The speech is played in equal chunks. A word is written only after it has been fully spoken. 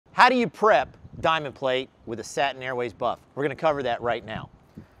How do you prep diamond plate with a satin airways buff? We're going to cover that right now.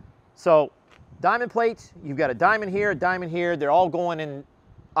 So diamond plates, you've got a diamond here, they're all going in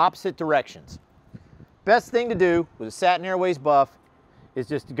opposite directions. Best thing to do with a satin airways buff is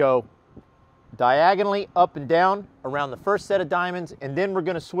just to go diagonally up and down around the first set of diamonds, and then we're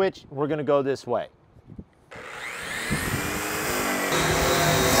going to switch, we're going to go this way.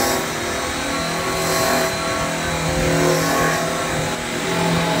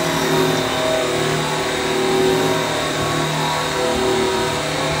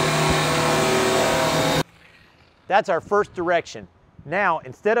 That's our first direction. Now,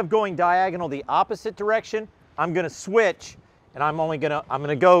 instead of going diagonal the opposite direction, I'm going to switch, and I'm going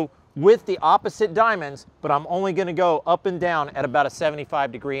to go with the opposite diamonds, but I'm only going to go up and down at about a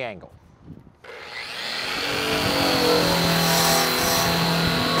 75-degree angle.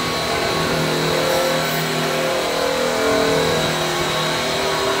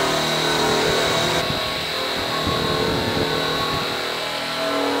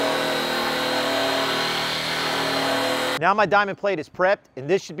 Now my diamond plate is prepped, and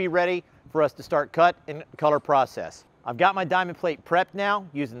this should be ready for us to start cut and color process. I've got my diamond plate prepped now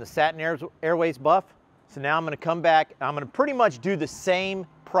using the satin airways buff. So now I'm going to come back, and I'm going to pretty much do the same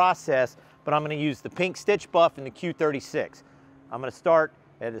process, but I'm going to use the pink stitch buff and the Q36. I'm going to start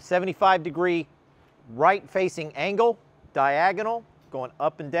at a 75-degree right-facing angle, diagonal, going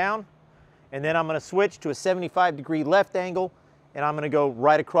up and down, and then I'm going to switch to a 75-degree left angle, and I'm going to go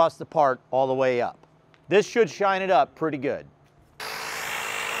right across the part all the way up. This should shine it up pretty good.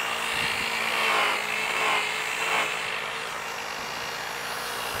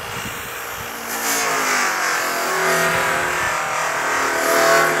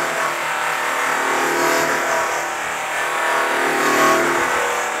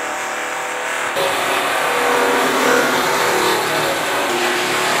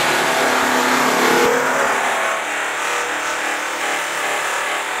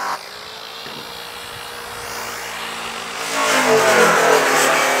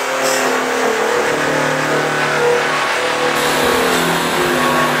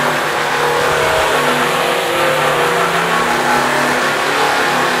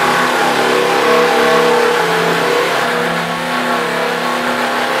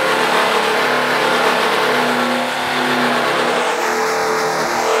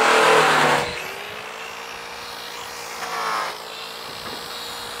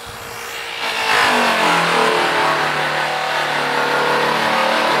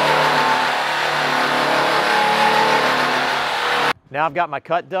 Now I've got my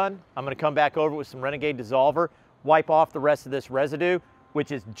cut done. I'm going to come back over with some Renegade dissolver, wipe off the rest of this residue,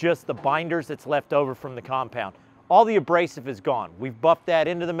 which is just the binders that's left over from the compound. All the abrasive is gone. We've buffed that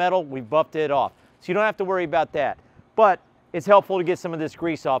into the metal, we've buffed it off. So you don't have to worry about that. But it's helpful to get some of this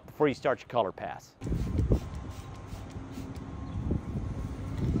grease off before you start your color pass.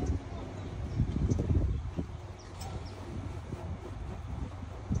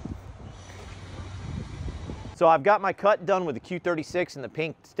 So I've got my cut done with the Q36 and the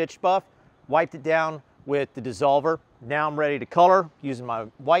pink stitch buff, wiped it down with the dissolver. Now I'm ready to color using my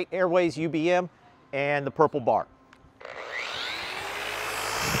white Airways UBM and the purple bar.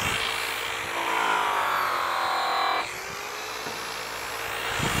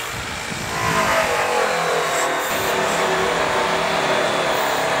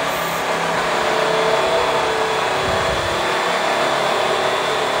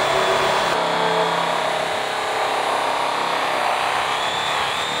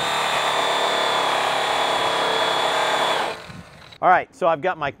 All right, so I've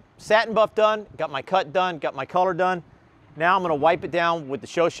got my satin buff done, got my cut done, got my color done. Now I'm gonna wipe it down with the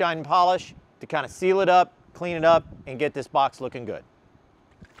show shine polish to kind of seal it up, clean it up, and get this box looking good.